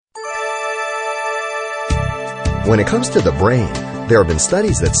When it comes to the brain, there have been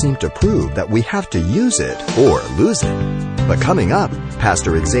studies that seem to prove that we have to use it or lose it. But coming up,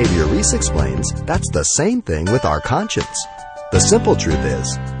 Pastor Xavier Reese explains that's the same thing with our conscience. The simple truth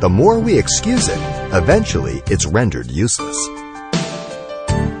is, the more we excuse it, eventually it's rendered useless.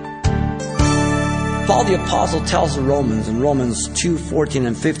 Paul the Apostle tells the Romans in Romans 2:14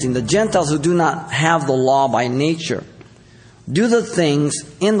 and 15, the Gentiles who do not have the law by nature do the things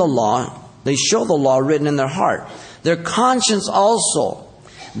in the law. They show the law written in their heart. Their conscience also,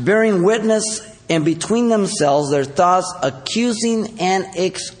 bearing witness, and between themselves their thoughts accusing and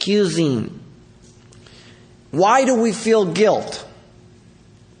excusing. Why do we feel guilt?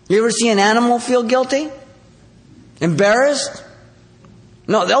 You ever see an animal feel guilty? Embarrassed?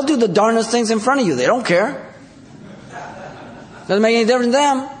 No, they'll do the darndest things in front of you. They don't care. Doesn't make any difference to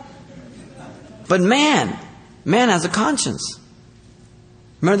them. But man has a conscience.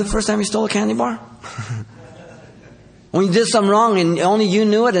 Remember the first time you stole a candy bar? When you did something wrong and only you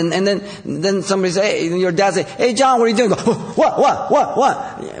knew it, and then somebody say, your dad say, "Hey John, what are you doing?" Go, what?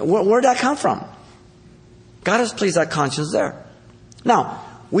 Where'd that come from? God has placed that conscience there. Now,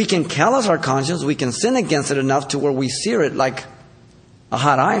 we can callous our conscience, we can sin against it enough to where we sear it like a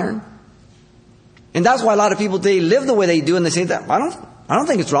hot iron. And that's why a lot of people, they live the way they do and they say that, I don't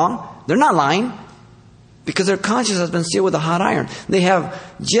think it's wrong. They're not lying. Because their conscience has been seared with a hot iron. They have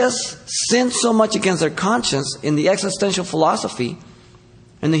just sinned so much against their conscience in the existential philosophy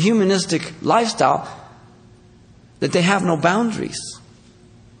and the humanistic lifestyle that they have no boundaries.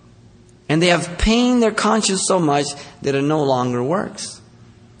 And they have pained their conscience so much that it no longer works.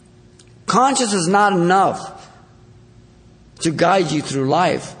 Conscience is not enough to guide you through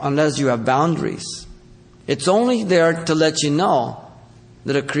life unless you have boundaries. It's only there to let you know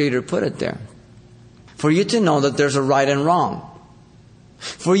that a Creator put it there. For you to know that there's a right and wrong.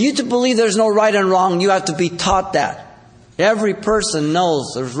 For you to believe there's no right and wrong, you have to be taught that. Every person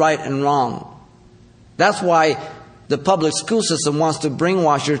knows there's right and wrong. That's why the public school system wants to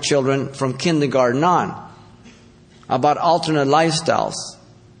brainwash your children from kindergarten on about alternate lifestyles,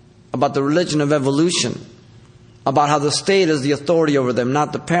 about the religion of evolution, about how the state is the authority over them,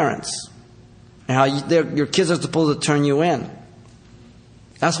 not the parents, and how your kids are supposed to turn you in.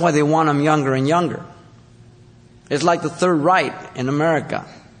 That's why they want them younger and younger. It's like the Third Reich in America.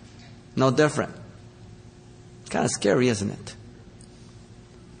 No different. It's kind of scary, isn't it?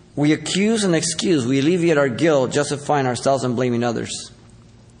 We accuse and excuse. We alleviate our guilt, justifying ourselves and blaming others.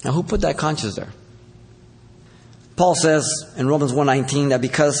 Now, who put that conscience there? Paul says in Romans 1:19 that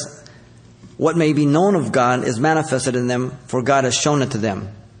because what may be known of God is manifested in them, for God has shown it to them.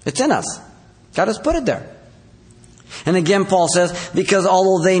 It's in us. God has put it there. And again, Paul says, because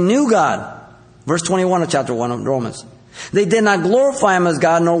although they knew God, verse 21 of chapter 1 of Romans, they did not glorify Him as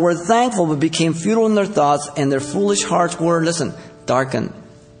God, nor were thankful, but became futile in their thoughts, and their foolish hearts were, listen, darkened.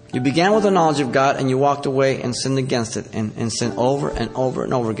 You began with the knowledge of God, and you walked away and sinned against it, and sinned over and over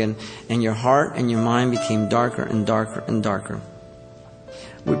and over again, and your heart and your mind became darker and darker and darker.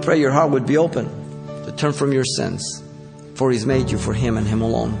 We pray your heart would be open to turn from your sins, for He's made you for Him and Him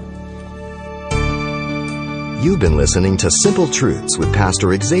alone. You've been listening to Simple Truths with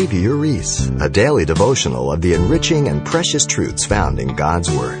Pastor Xavier Reese, a daily devotional of the enriching and precious truths found in God's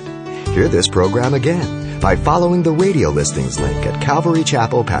Word. Hear this program again by following the radio listings link at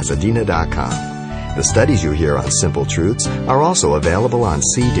CalvaryChapelPasadena.com. The studies you hear on Simple Truths are also available on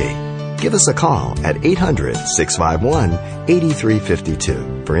CD. Give us a call at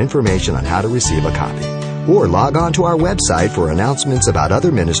 800-651-8352 for information on how to receive a copy. Or log on to our website for announcements about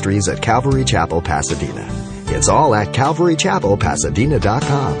other ministries at Calvary Chapel Pasadena. It's all at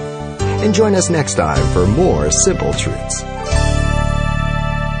CalvaryChapelPasadena.com. And join us next time for more Simple Truths.